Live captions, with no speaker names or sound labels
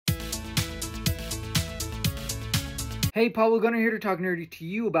Hey, Pablo Gunner here to talk nerdy to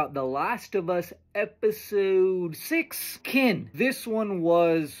you about The Last of Us Episode 6, Kin. This one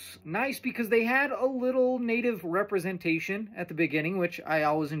was nice because they had a little native representation at the beginning, which I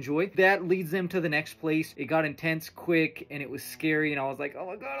always enjoy. That leads them to the next place. It got intense quick, and it was scary, and I was like, oh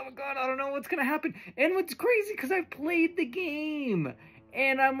my god, I don't know what's gonna happen. And what's crazy, because I've played the game,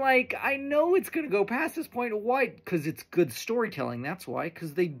 and I'm like, I know it's going to go past this point. Why? Because it's good storytelling. That's why.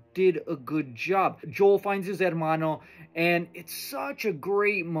 Because they did a good job. Joel finds his hermano, and it's such a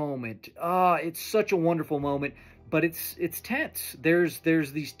great moment. It's such a wonderful moment, but it's tense. There's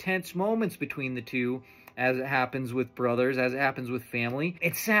these tense moments between the two, as it happens with brothers, as it happens with family.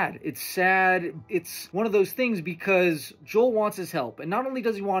 It's sad. It's sad. It's one of those things because Joel wants his help. And not only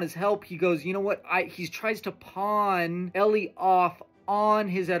does he want his help, he goes, you know what? He tries to pawn Ellie off on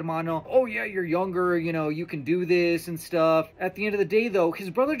his hermano. Oh yeah, you're younger, you know, you can do this and stuff. At the end of the day though, his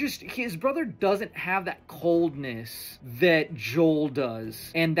brother doesn't have that coldness that Joel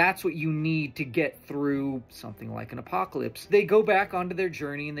does. And that's what you need to get through something like an apocalypse. They go back onto their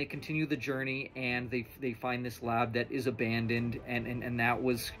journey and they continue the journey, and they find this lab that is abandoned, and that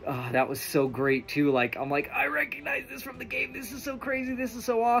was so great too. Like, I'm like, I recognize this from the game. This is so crazy. This is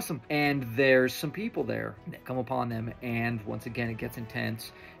so awesome. And there's some people there that come upon them, and once again it gets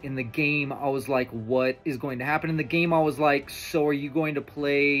intense. In the game, I was like, what is going to happen? In the game, I was like, so are you going to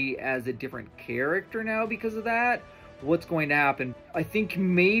play as a different character now because of that? What's going to happen? I think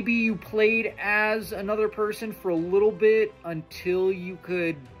maybe you played as another person for a little bit until you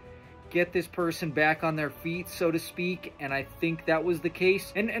could get this person back on their feet, so to speak, and I think that was the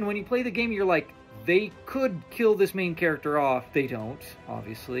case. And when you play the game, you're like, they could kill this main character off. They don't,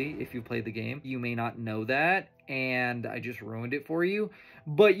 obviously. If you play the game, you may not know that, and I just ruined it for you.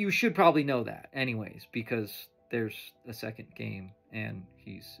 But you should probably know that anyways, because there's a second game, and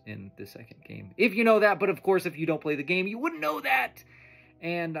he's in the second game. If you know that, but of course, if you don't play the game, you wouldn't know that.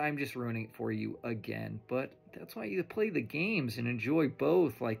 And I'm just ruining it for you again. But that's why you play the games and enjoy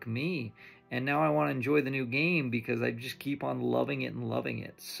both, like me. And now I want to enjoy the new game because I just keep on loving it and loving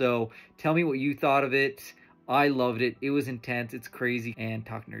it. So tell me what you thought of it. I loved it. It was intense. It's crazy. And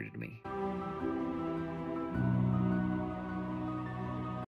talk nerdy to me.